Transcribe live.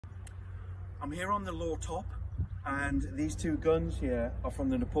I'm here on the Lawe top, and these two guns here are from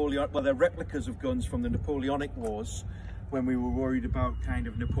the well, they're replicas of guns from the Napoleonic Wars, when we were worried about kind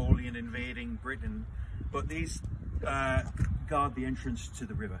of Napoleon invading Britain. But these guard the entrance to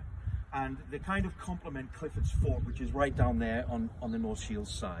the river, and they kind of complement Clifford's Fort, which is right down there on the North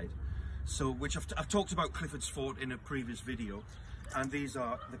Shields side. So, which I've talked about Clifford's Fort in a previous video, and these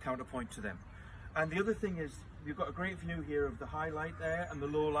are the counterpoint to them. And the other thing is, you've got a great view here of the high light there and the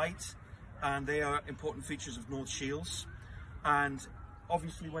low light, and they are important features of North Shields. And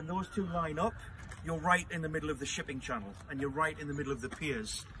obviously when those two line up, you're right in the middle of the shipping channel, and you're right in the middle of the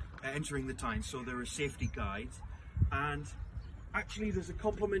piers entering the Tyne, so they're a safety guide. And actually there's a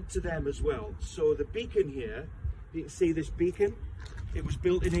complement to them as well. So the beacon here, you can see this beacon, it was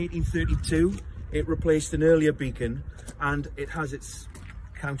built in 1832. It replaced an earlier beacon, and it has its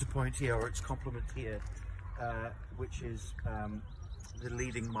counterpoint here, or its complement here, which is the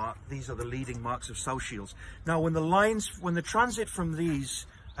leading mark. These are the leading marks of South Shields. Now when the transit from these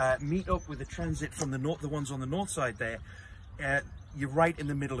meet up with the transit from the north, the ones on the north side there, you're right in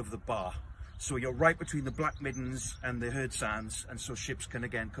the middle of the bar. So you're right between the Black Middens and the Herd Sands, and so ships can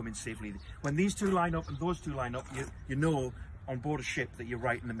again come in safely. When these two line up and those two line up, you know on board a ship that you're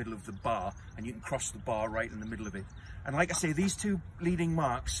right in the middle of the bar, and you can cross the bar right in the middle of it. And like I say, these two leading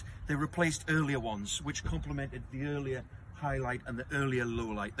marks, they replaced earlier ones, which complemented the earlier highlight and the earlier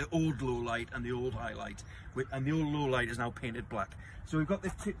low light, the old low light and the old highlight, and the old low light is now painted black. So we've got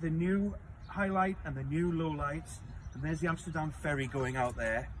the new highlight and the new low light, and there's the Amsterdam ferry going out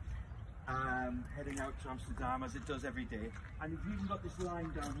there, heading out to Amsterdam as it does every day. And you've even got this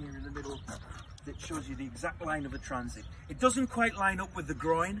line down here in the middle that shows you the exact line of the transit. It doesn't quite line up with the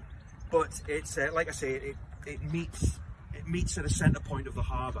groin, but it's like I say, it meets at a centre point of the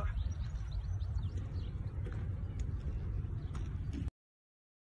harbour.